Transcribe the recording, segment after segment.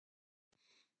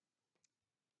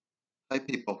Hi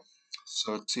people.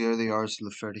 So it's the early hours of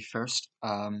the 31st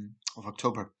of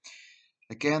October.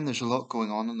 Again, there's a lot going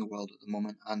on in the world at the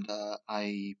moment, and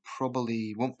I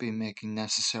probably won't be making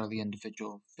necessarily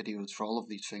individual videos for all of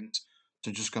these things.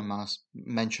 So I'm just going to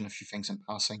mention a few things in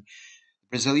passing. The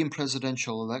Brazilian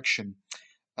presidential election,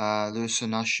 Luiz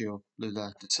Inácio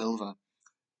Lula da Silva.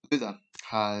 Lula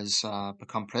has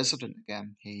become president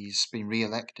again. He's been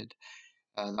re-elected.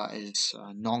 That is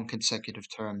non-consecutive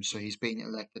terms, so he's been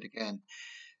elected again.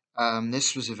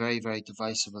 This was a very, very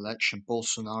divisive election.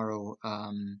 Bolsonaro,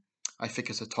 I think,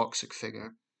 is a toxic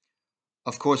figure.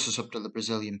 Of course, it's up to the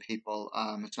Brazilian people.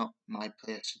 It's not my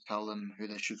place to tell them who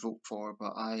they should vote for,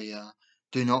 but I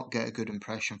do not get a good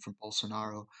impression from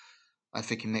Bolsonaro. I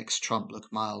think he makes Trump look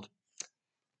mild.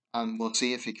 We'll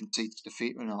see if he concedes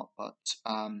defeat or not, but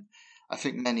I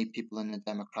think many people in the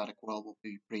democratic world will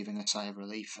be breathing a sigh of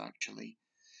relief, actually.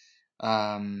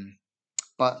 Um,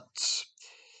 but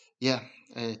yeah,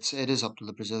 it is up to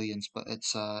the Brazilians, but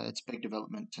it's big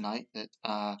development tonight that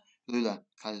Lula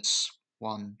has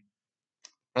won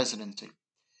presidency.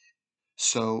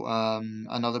 So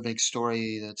another big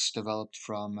story that's developed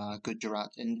from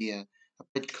Gujarat, India, a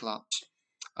bridge collapse.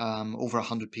 Over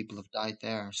 100 people have died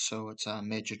there, so it's a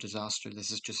major disaster.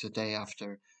 This is just a day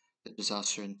after the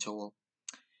disaster in Seoul.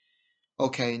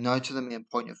 Okay, now to the main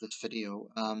point of this video.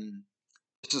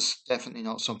 This is definitely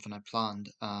not something I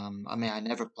planned. I mean, I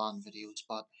never plan videos,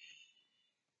 but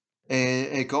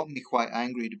it got me quite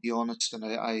angry, to be honest, and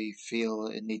I feel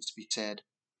it needs to be said.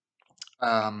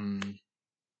 Um,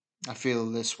 I feel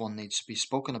this one needs to be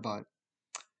spoken about.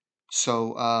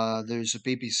 So there's a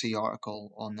BBC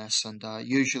article on this, and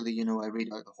usually, I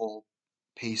read out the whole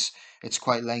piece. It's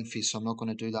quite lengthy, so I'm not going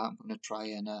to do that. I'm going to try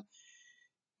and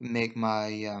make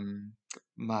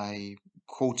my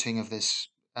quoting of this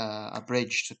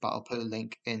abridged, but I'll put a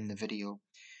link in the video.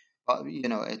 But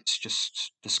it's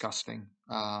just disgusting.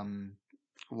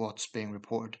 What's being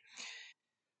reported.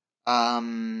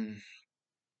 Um,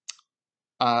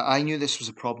 I knew this was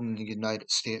a problem in the United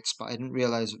States, but I didn't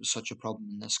realize it was such a problem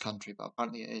in this country, but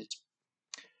apparently it is.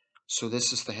 So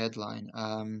this is the headline.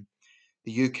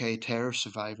 The UK terror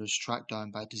survivors tracked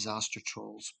down by disaster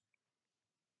trolls.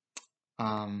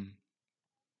 Um,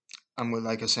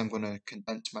 like I said, I'm going to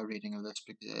condense my reading of this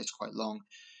because it is quite long,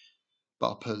 but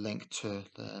I'll put a link to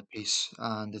the piece,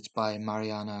 and it's by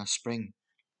Mariana Spring,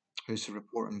 who's the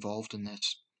reporter involved in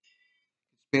this.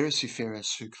 Conspiracy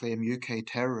theorists who claim UK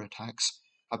terror attacks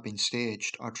have been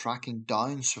staged are tracking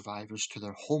down survivors to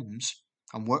their homes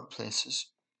and workplaces to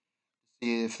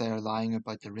see if they are lying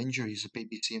about their injuries, a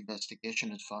BBC investigation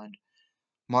has found.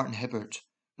 Martin Hibbert,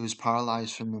 who was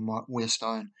paralysed from the waist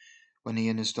down when he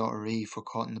and his daughter Eve were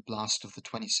caught in the blast of the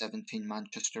 2017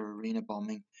 Manchester Arena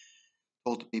bombing,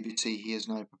 told the BBC he is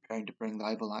now preparing to bring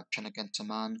libel action against a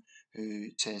man who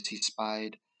says he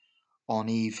spied on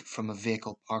Eve from a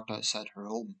vehicle parked outside her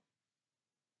home.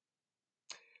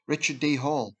 Richard D.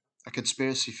 Hall, a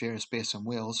conspiracy theorist based in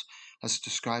Wales, has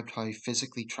described how he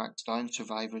physically tracks down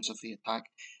survivors of the attack,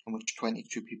 in which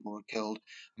 22 people were killed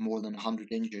and more than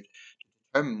 100 injured, to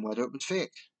determine whether it was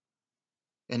fake.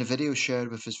 In a video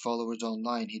shared with his followers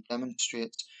online, he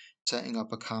demonstrates setting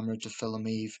up a camera to film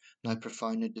Eve, now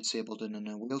profoundly disabled and in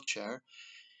a wheelchair,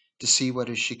 to see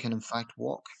whether she can in fact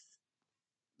walk.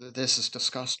 This is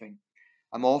disgusting.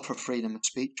 I'm all for freedom of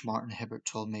speech, Martin Hibbert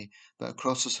told me, but it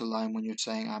crosses the line when you're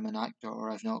saying I'm an actor or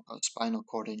I've not got a spinal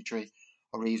cord injury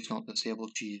or Eve's not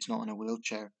disabled, she's not in a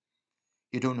wheelchair.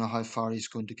 You don't know how far he's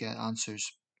going to get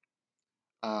answers,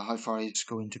 how far he's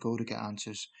going to go to get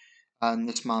answers. And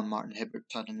this man, Martin Hibbert,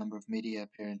 had a number of media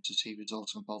appearances. He was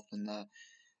also involved in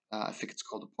I think it's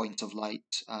called the Point of Light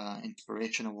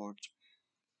Inspiration Awards.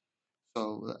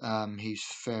 So he's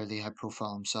fairly high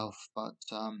profile himself. But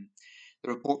the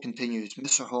report continues.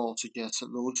 Mr. Hall suggests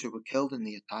that those who were killed in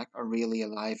the attack are really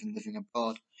alive and living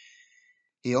abroad.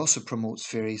 He also promotes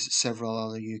theories that several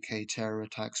other UK terror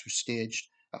attacks were staged.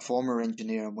 A former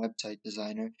engineer and website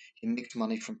designer, he makes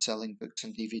money from selling books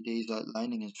and DVDs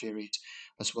outlining his theories,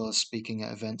 as well as speaking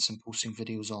at events and posting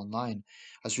videos online.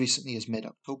 As recently as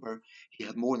mid-October, he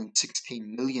had more than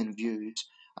 16 million views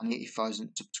and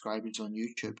 80,000 subscribers on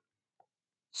YouTube.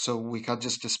 So we can't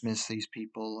just dismiss these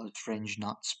people as fringe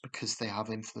nuts because they have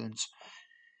influence.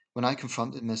 When I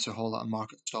confronted Mr. Hall at a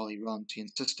market stall he runs, he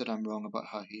insisted I'm wrong about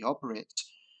how he operates.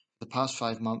 For the past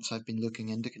 5 months, I've been looking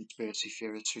into conspiracy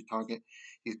theorists who target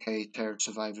UK terror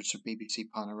survivors for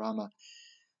BBC Panorama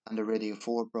and a Radio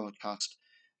 4 broadcast.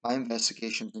 My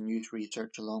investigations and news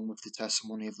research, along with the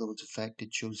testimony of those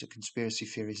affected, shows that conspiracy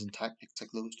theories and tactics like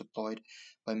those deployed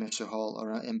by Mr. Hall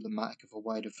are emblematic of a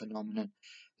wider phenomenon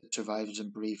that survivors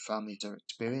and bereaved families are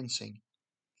experiencing.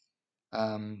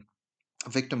 Um, a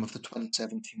victim of the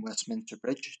 2017 Westminster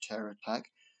Bridge terror attack,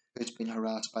 who has been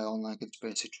harassed by online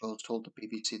conspiracy trolls, told the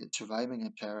BBC that surviving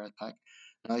a terror attack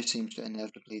now seems to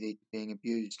inevitably lead to being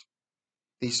abused.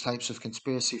 These types of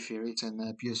conspiracy theories and the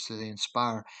abuse that they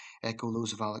inspire echo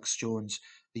those of Alex Jones,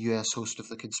 the US host of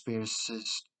the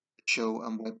conspiracist show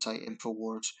and website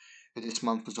InfoWars, who this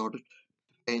month was ordered to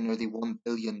pay nearly $1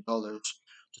 billion to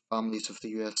families of the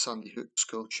US Sandy Hook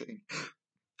school shooting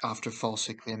after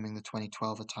falsely claiming the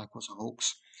 2012 attack was a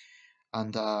hoax.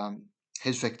 And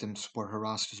his victims were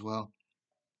harassed as well.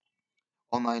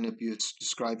 Online abuse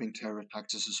describing terror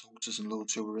attacks as hoaxes and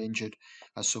those who were injured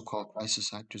as so-called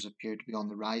crisis actors appeared to be on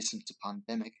the rise since the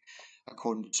pandemic,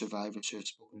 according to survivors who have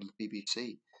spoken to the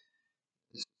BBC.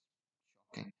 This is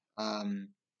shocking.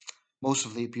 Most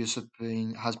of the abuse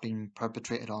has been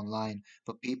perpetrated online,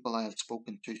 but people I have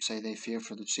spoken to say they fear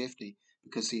for their safety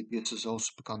because the abuse has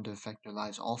also begun to affect their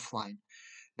lives offline.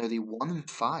 Nearly 1 in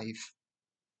 5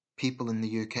 people in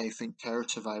the UK think terror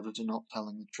survivors are not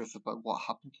telling the truth about what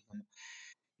happened to them.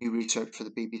 New research for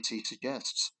the BBC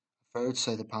suggests a third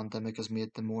say the pandemic has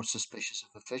made them more suspicious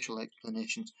of official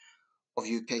explanations of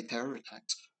UK terror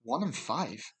attacks. 1 in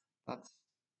 5? That's,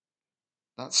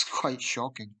 that's quite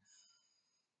shocking.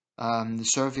 The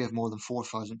survey of more than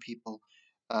 4,000 people,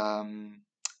 um,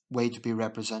 weighed to be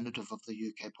representative of the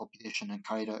UK population and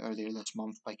carried out earlier this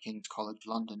month by King's College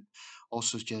London,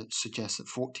 also suggests that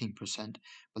 14%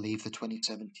 believe the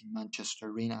 2017 Manchester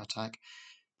Arena attack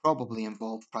probably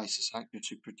involved crisis actors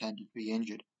who pretended to be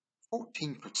injured.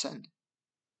 14%.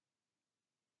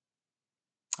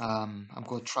 I'm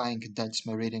going to try and condense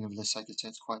my reading of this. Like I said,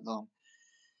 it's quite long.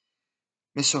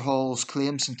 Mr. Hall's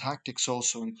claims and tactics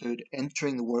also include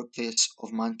entering the workplace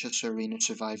of Manchester Arena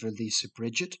survivor Lisa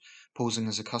Bridget, posing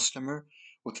as a customer,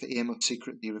 with the aim of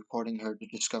secretly recording her to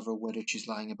discover whether she's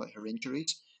lying about her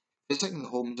injuries, visiting the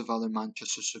homes of other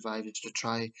Manchester survivors to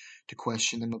try to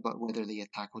question them about whether the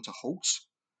attack was a hoax,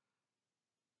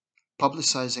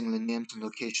 publicising the names and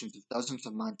locations of dozens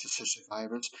of Manchester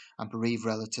survivors and bereaved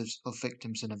relatives of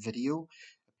victims in a video,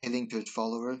 appealing to his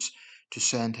followers to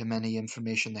send him any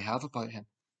information they have about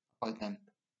them.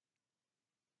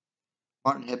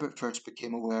 Martin Hibbert first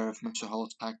became aware of Mr.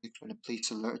 Hall's tactics when the police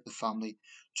alerted the family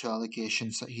to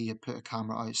allegations that he had put a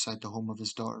camera outside the home of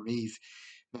his daughter Eve.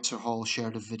 Mr. Hall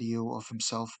shared a video of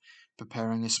himself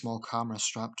preparing a small camera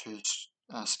strapped to his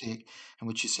stake, in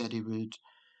which he said he would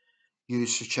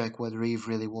use to check whether Eve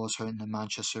really was hurt in the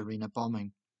Manchester Arena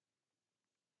bombing.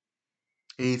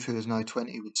 Eve, who is now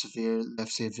 20, was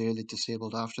left severely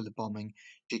disabled after the bombing.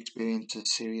 She experienced a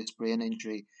serious brain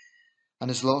injury and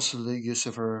has lost the use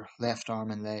of her left arm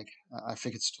and leg. I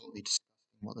think it's totally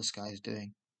disgusting what this guy is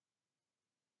doing.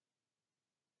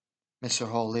 Mr.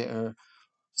 Hall later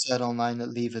said online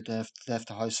that Eve had left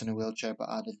the house in a wheelchair, but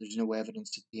added there's no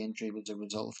evidence that the injury was a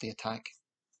result of the attack.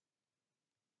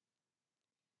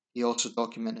 He also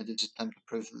documented his attempt to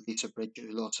prove that Lisa Bridget,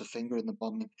 who lost her finger in the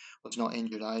bombing, was not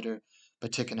injured either by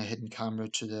taking a hidden camera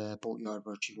to the boatyard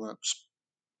where she works.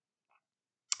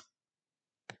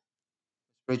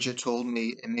 Bridget told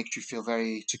me it makes you feel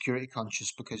very security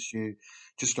conscious because you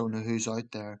just don't know who's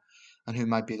out there and who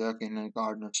might be lurking in a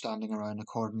garden or standing around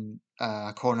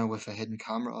a corner with a hidden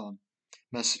camera on.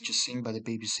 Messages seen by the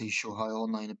BBC show how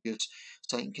online abuse,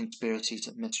 citing conspiracies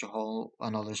that Mr. Hall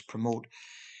and others promote,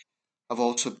 have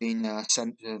also been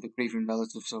sent to the grieving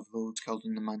relatives of those killed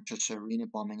in the Manchester Arena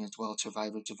bombing as well as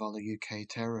survivors of other UK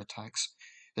terror attacks.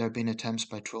 There have been attempts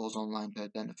by trolls online to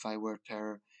identify where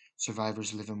terror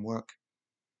survivors live and work.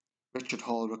 Richard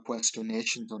Hall requests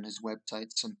donations on his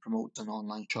websites and promotes an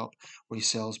online shop where he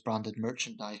sells branded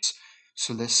merchandise.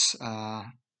 So this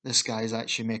guy is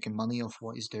actually making money off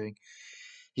what he's doing.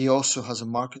 He also has a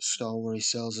market stall where he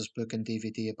sells his book and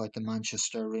DVD about the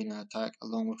Manchester Arena attack,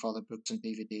 along with other books and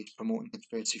DVDs promoting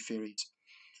conspiracy theories.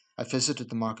 I visited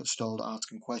the market stall to ask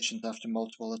him questions after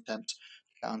multiple attempts to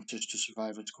get answers to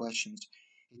survivors' questions.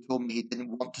 He told me he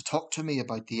didn't want to talk to me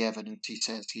about the evidence he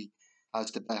says he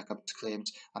has to back up his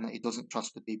claims and that he doesn't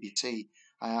trust the BBC.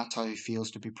 I asked how he feels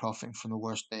to be profiting from the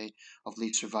worst day of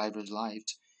these survivors'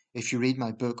 lives. If you read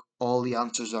my book, all the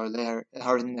answers are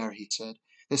in there, he said.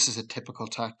 This is a typical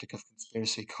tactic of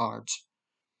conspiracy cards.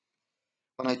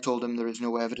 When I told him there is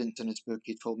no evidence in his book,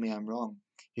 he told me I'm wrong.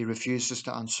 He refuses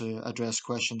to address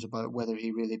questions about whether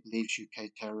he really believes UK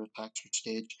terror attacks were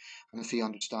staged and if he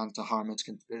understands the harm its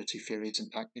conspiracy theories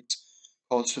and tactics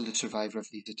caused to the survivor of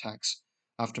these attacks.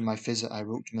 After my visit, I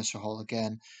wrote to Mr. Hall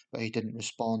again, but he didn't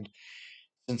respond.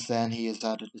 Since then, he has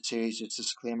added a series of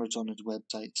disclaimers on his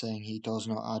website saying he does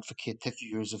not advocate that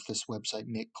viewers of this website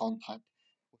make contact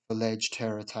with alleged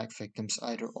terror attack victims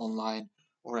either online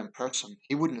or in person.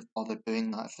 He wouldn't have bothered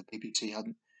doing that if the BBC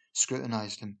hadn't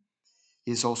scrutinised him.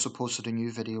 He has also posted a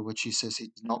new video which he says he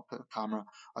did not put a camera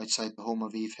outside the home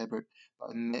of Eve Hibbert,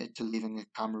 but admitted to leaving a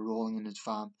camera rolling in his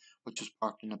van, which was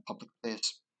parked in a public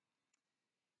place.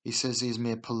 He says he has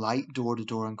made polite door to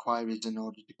door inquiries in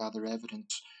order to gather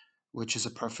evidence, which is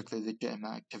a perfectly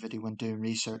legitimate activity when doing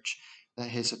research, that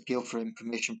his appeal for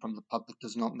information from the public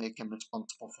does not make him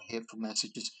responsible for hateful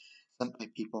messages sent by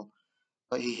people,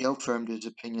 but he held firm to his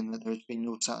opinion that there has been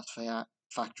no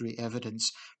satisfactory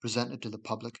evidence presented to the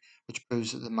public which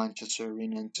proves that the Manchester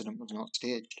Arena incident was not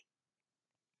staged.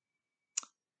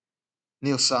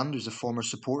 Neil Sanders, a former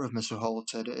supporter of Mr. Hall,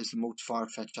 said it is the most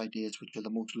far-fetched ideas which are the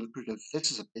most lucrative.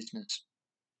 This is a business.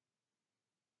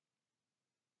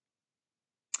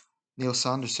 Neil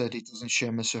Sanders said he doesn't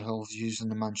share Mr. Hall's views on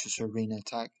the Manchester Arena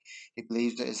attack. He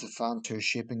believes it is the fans who are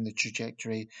shaping the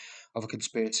trajectory of a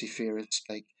conspiracy theorist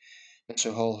like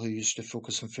Mr. Hall, who used to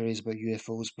focus on theories about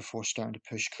UFOs before starting to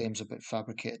push claims about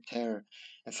fabricated terror.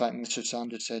 In fact, Mr.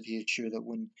 Sanders said he is sure that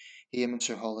when he and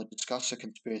Mr. Hall had discussed the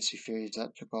conspiracy theories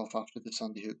that took off after the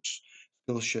Sandy Hook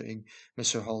school shooting,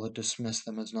 Mr. Hall had dismissed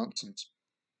them as nonsense.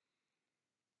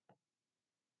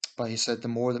 But he said the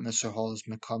more that Mr. Hall has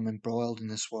become embroiled in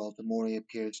this world, the more he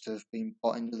appears to have been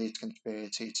bought into these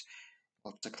conspiracies.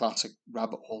 Well, it's a classic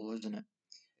rabbit hole, isn't it?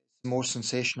 The more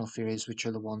sensational theories, which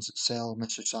are the ones that sell,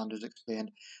 Mr. Sanders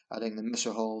explained, adding that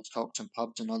Mr. Hall's talks in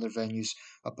pubs and other venues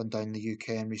up and down the UK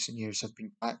in recent years have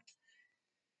been packed.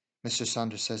 Mr.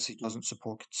 Sanders says he doesn't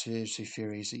support conspiracy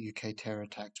theories that UK terror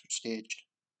attacks were staged.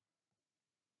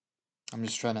 I'm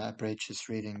just trying to abridge this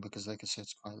reading because, like I said,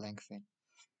 it's quite lengthy.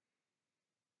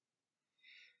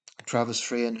 Travis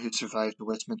Freyan, who survived the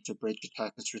Westminster Bridge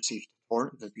attack, has received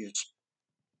torrent of abuse.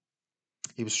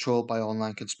 He was trolled by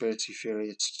online conspiracy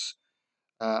theorists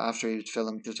after he was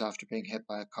filmed just after being hit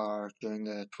by a car during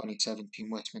the 2017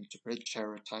 Westminster Bridge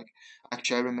terror attack.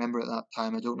 Actually, I remember at that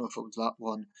time, I don't know if it was that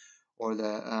one or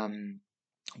the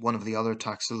one of the other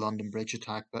attacks, the London Bridge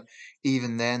attack, but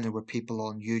even then there were people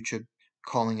on YouTube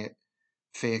calling it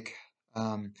fake.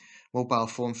 Mobile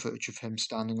phone footage of him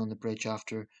standing on the bridge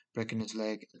after breaking his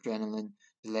leg, adrenaline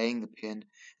delaying the pain,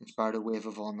 inspired a wave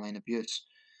of online abuse.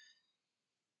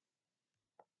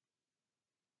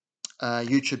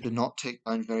 YouTube did not take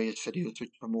down various videos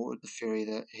which promoted the theory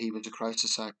that he was a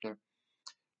crisis actor,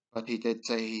 but he did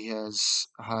say he has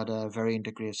had a varying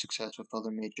degree of success with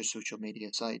other major social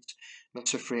media sites.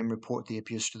 Mr. Frame reported the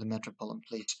abuse to the Metropolitan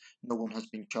Police. No one has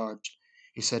been charged.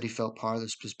 He said he felt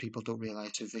powerless because people don't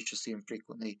realise how viciously and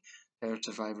frequently terror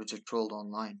survivors are trolled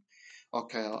online.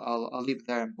 Okay, I'll leave it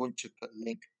there. I'm going to put a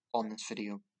link on this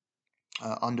video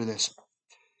under this.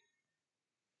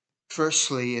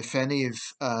 Firstly, if any of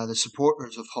the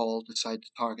supporters of Hall decide to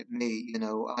target me,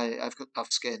 I've got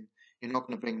tough skin. You're not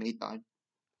going to bring me down.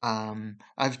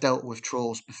 I've dealt with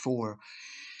trolls before.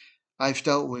 I've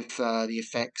dealt with the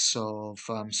effects of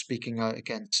speaking out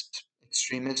against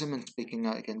extremism and speaking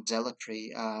out against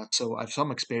zealotry. So I've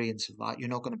some experience of that. You're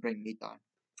not going to bring me down.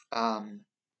 Um,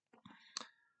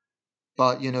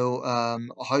 but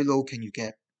how low can you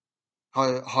get?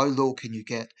 How low can you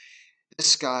get?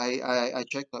 This guy, I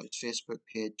checked out his Facebook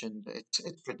page, and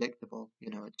it's predictable.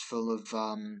 It's full of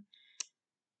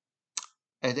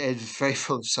it's very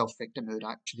full of self victimhood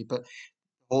actually, but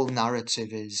the whole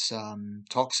narrative is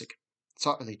toxic. It's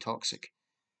utterly toxic.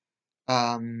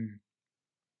 Um,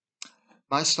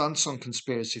 my stance on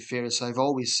conspiracy theorists, I've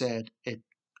always said it.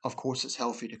 Of course, it's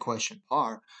healthy to question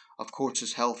power. Of course,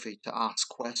 it's healthy to ask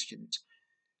questions.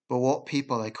 But what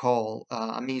people I call,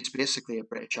 I mean, it's basically a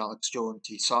British Alex Jones.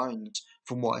 He sounds,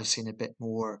 from what I've seen, a bit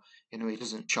more, he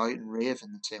doesn't shout and rave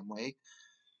in the same way,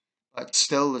 but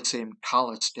still the same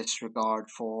callous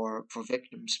disregard for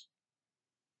victims.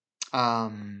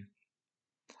 Um,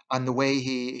 and the way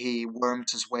he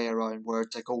worms his way around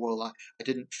words like, oh, well, I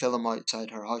didn't film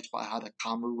outside her house, but I had a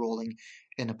camera rolling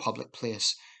in a public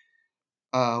place.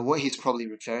 What he's probably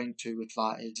referring to with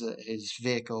that is that his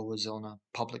vehicle was on a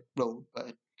public road,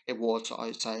 but it was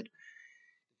outside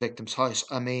the victim's house.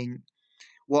 I mean,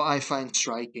 what I find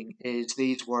striking is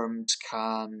these worms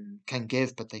can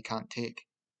give, but they can't take.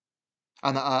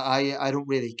 And I don't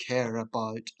really care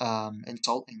about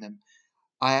insulting them.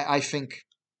 I think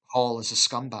Hall is a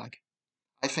scumbag.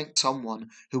 I think someone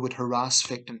who would harass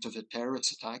victims of a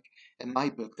terrorist attack, in my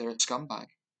book, they're a scumbag.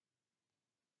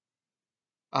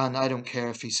 And I don't care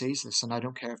if he sees this, and I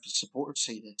don't care if his supporters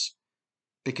see this.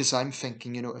 Because I'm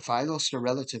thinking, if I lost a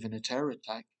relative in a terror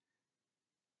attack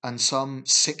and some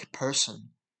sick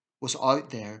person was out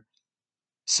there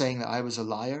saying that I was a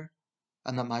liar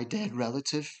and that my dead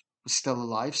relative was still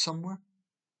alive somewhere,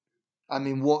 I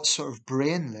mean, what sort of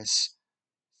brainless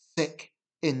sick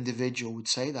individual would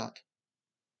say that.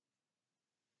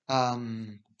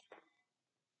 Um,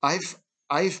 I've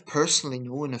I've personally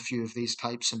known a few of these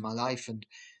types in my life, and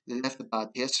they left a bad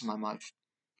taste in my mouth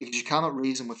because you cannot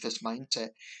reason with this mindset.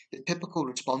 The typical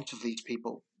response of these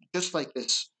people, just like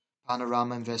this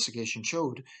panorama investigation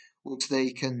showed, was they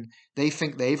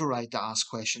think they've a right to ask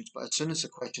questions, but as soon as the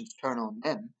questions turn on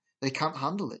them, they can't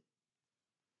handle it.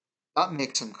 That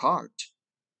makes them cards.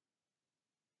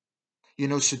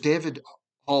 So David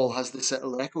Hall has this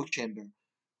little echo chamber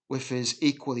with his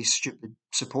equally stupid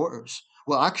supporters.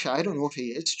 Well, actually, I don't know if he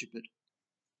is stupid.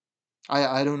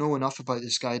 I don't know enough about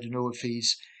this guy to know if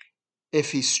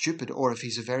he's stupid or if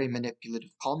he's a very manipulative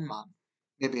con man.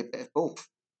 Maybe a bit of both.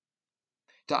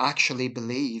 To actually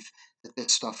believe that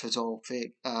this stuff is all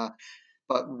fake.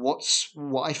 But what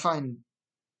I find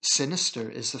sinister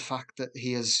is the fact that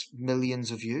he has millions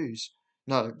of views.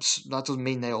 No, that doesn't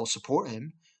mean they all support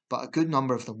him, but a good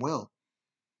number of them will.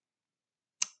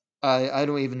 I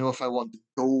don't even know if I want to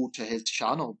go to his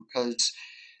channel because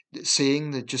seeing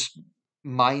the just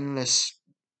mindless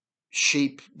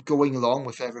sheep going along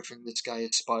with everything this guy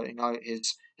is spouting out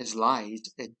his lies,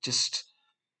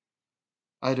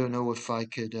 I don't know if I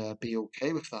could be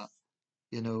okay with that.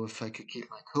 If I could keep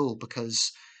my cool,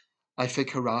 because I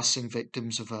think harassing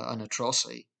victims of an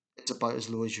atrocity is about as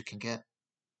low as you can get.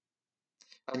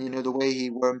 And the way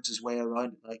he worms his way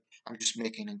around it, like, I'm just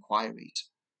making inquiries.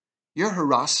 You're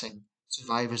harassing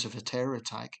survivors of a terror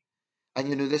attack. And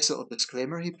this little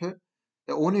disclaimer he put,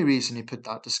 the only reason he put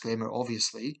that disclaimer,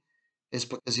 obviously, is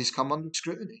because he's come under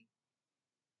scrutiny.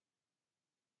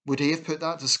 Would he have put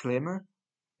that disclaimer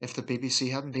if the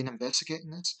BBC hadn't been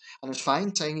investigating this? And it's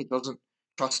fine saying he doesn't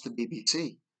trust the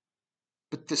BBC,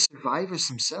 but the survivors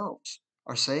themselves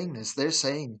are saying this. They're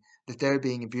saying that they're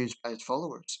being abused by his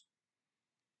followers.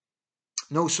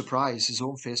 No surprise, his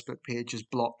own Facebook page is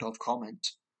blocked off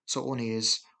comments, so only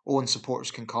his own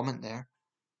supporters can comment there.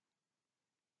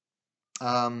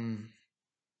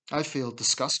 I feel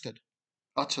disgusted,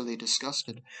 utterly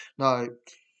disgusted. Now,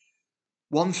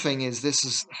 one thing is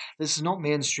this is not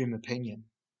mainstream opinion.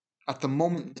 At the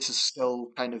moment, this is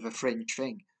still kind of a fringe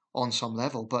thing on some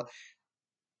level, but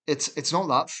it's not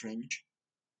that fringe.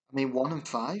 I mean, 1 in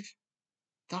 5.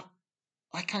 That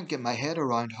I can't get my head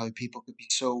around how people could be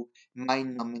so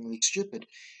mind-numbingly stupid.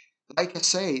 Like I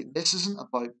say, this isn't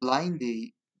about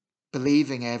blindly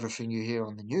believing everything you hear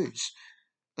on the news.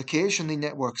 Occasionally,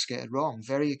 networks get it wrong,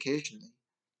 very occasionally.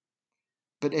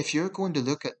 But if you're going to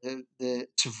look at the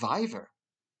survivor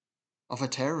of a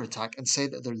terror attack and say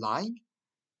that they're lying,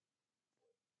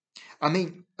 I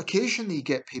mean, occasionally you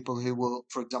get people who will,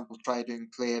 for example, try to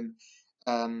claim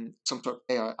some sort of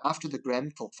payout. After the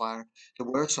Grenfell fire, there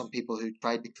were some people who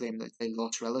tried to claim that they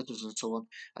lost relatives and so on,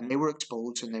 and they were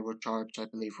exposed and they were charged, I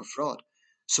believe, with fraud.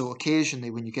 So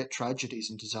occasionally, when you get tragedies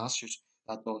and disasters,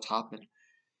 that does happen.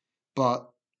 But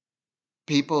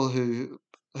people who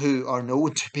are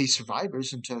known to be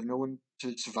survivors and to have known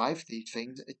to survive these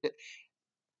things, it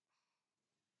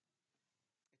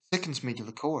sickens me to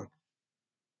the core.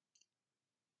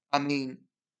 I mean,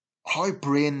 how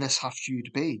brainless have you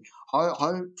to be?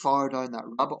 How far down that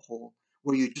rabbit hole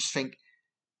where you just think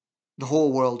the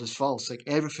whole world is false, like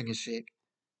everything is fake,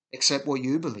 except what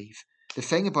you believe. The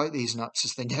thing about these nuts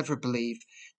is they never believe,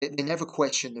 they never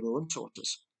question their own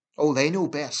sources. Oh, they know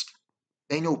best.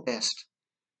 They know best.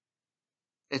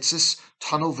 It's this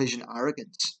tunnel vision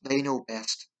arrogance. They know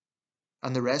best.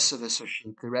 And the rest of us are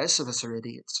sheep. The rest of us are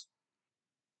idiots.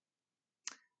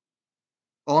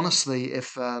 Honestly,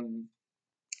 if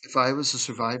I was a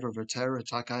survivor of a terror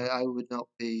attack, I would not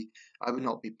be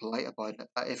polite about it.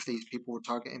 If these people were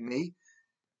targeting me,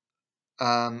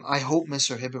 I hope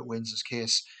Mr. Hibbert wins his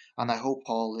case, and I hope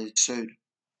Hall is sued.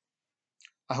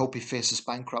 I hope he faces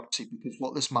bankruptcy because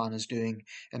what this man is doing,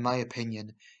 in my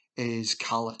opinion, is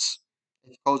callous.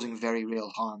 It's causing very real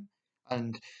harm.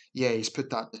 And yeah, he's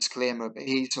put that disclaimer, but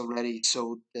he's already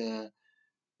sowed the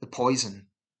poison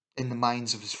in the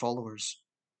minds of his followers.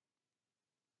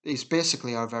 He's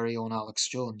basically our very own Alex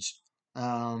Jones.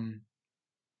 Um,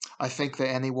 I think that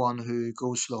anyone who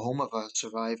goes to the home of a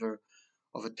survivor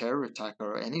of a terror attack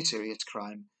or any serious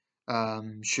crime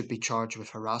should be charged with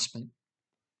harassment.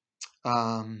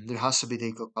 There has to be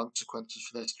legal consequences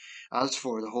for this. As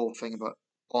for the whole thing about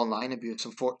online abuse,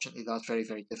 unfortunately, that's very,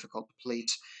 very difficult to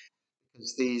police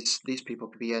because these people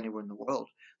could be anywhere in the world.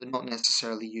 They're not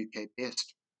necessarily UK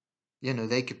based.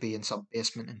 They could be in some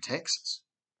basement in Texas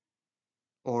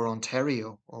or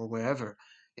Ontario or wherever,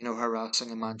 harassing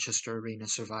a Manchester Arena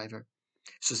survivor.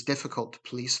 So it's difficult to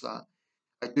police that.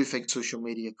 I do think social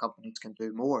media companies can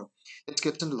do more. This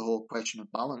gets into the whole question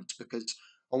of balance because,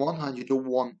 on one hand, you don't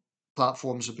want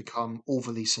platforms have become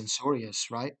overly censorious,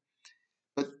 right?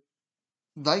 But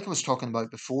like I was talking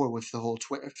about before with the whole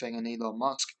Twitter thing and Elon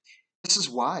Musk, this is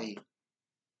why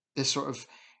this sort of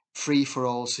free for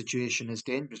all situation is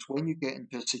dangerous. When you get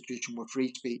into a situation where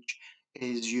free speech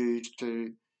is used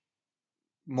to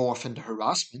morph into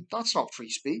harassment, that's not free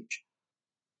speech.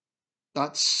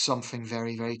 That's something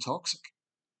very, very toxic.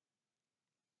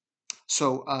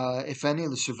 So, if any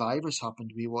of the survivors happen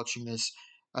to be watching this,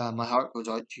 my heart goes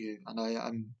out to you,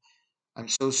 and I'm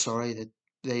so sorry that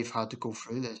they've had to go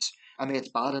through this. I mean, it's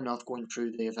bad enough going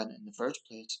through the event in the first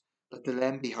place, but to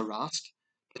then be harassed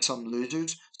by some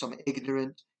losers, some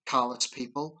ignorant, callous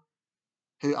people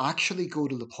who actually go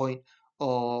to the point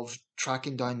of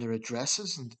tracking down their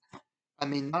addresses, and I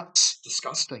mean, that's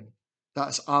disgusting. That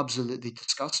is absolutely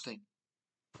disgusting.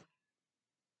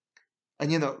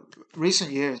 And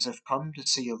recent years I've come to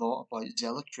see a lot about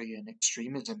zealotry and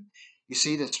extremism. You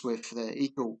see this with the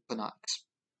eco fanatics,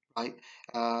 right?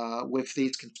 With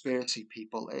these conspiracy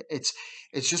people, it's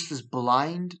just this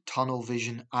blind tunnel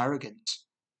vision arrogance.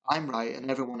 I'm right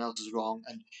and everyone else is wrong,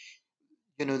 and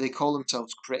they call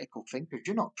themselves critical thinkers.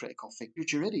 You're not critical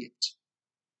thinkers. You're idiots.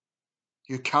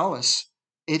 You're callous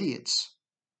idiots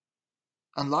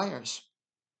and liars.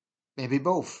 Maybe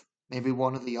both. Maybe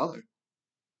one or the other.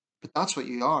 But that's what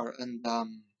you are, and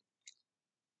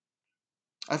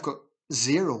I've got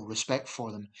zero respect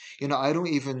for them. I don't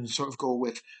even sort of go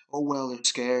with, oh, well, they're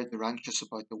scared, they're anxious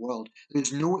about the world.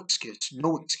 There's no excuse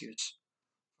for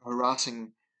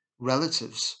harassing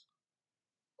relatives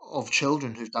of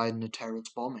children who've died in a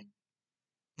terrorist bombing.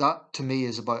 That to me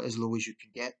is about as low as you can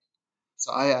get.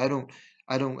 So I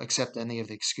don't accept any of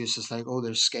the excuses like, oh,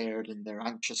 they're scared and they're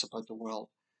anxious about the world.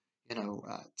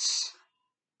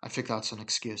 I think that's an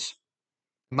excuse.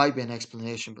 It might be an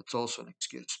explanation, but it's also an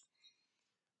excuse.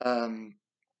 Um,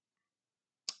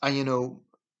 and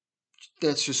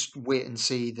let's just wait and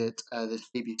see that this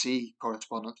BBC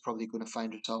correspondent's probably going to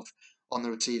find herself on the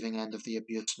receiving end of the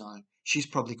abuse now. She's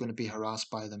probably going to be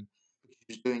harassed by them because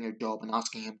she's doing her job and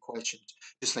asking him questions,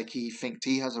 just like he thinks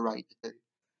he has a right to do.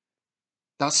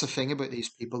 That's the thing about these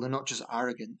people. They're not just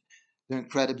arrogant, they're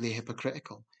incredibly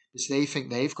hypocritical. Because they think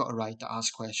they've got a right to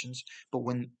ask questions, but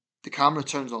when the camera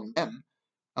turns on them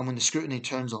and when the scrutiny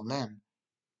turns on them,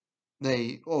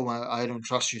 oh, I don't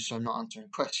trust you, so I'm not answering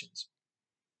questions.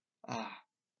 Ah,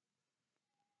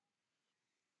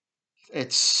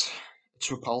 it's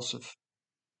it's repulsive.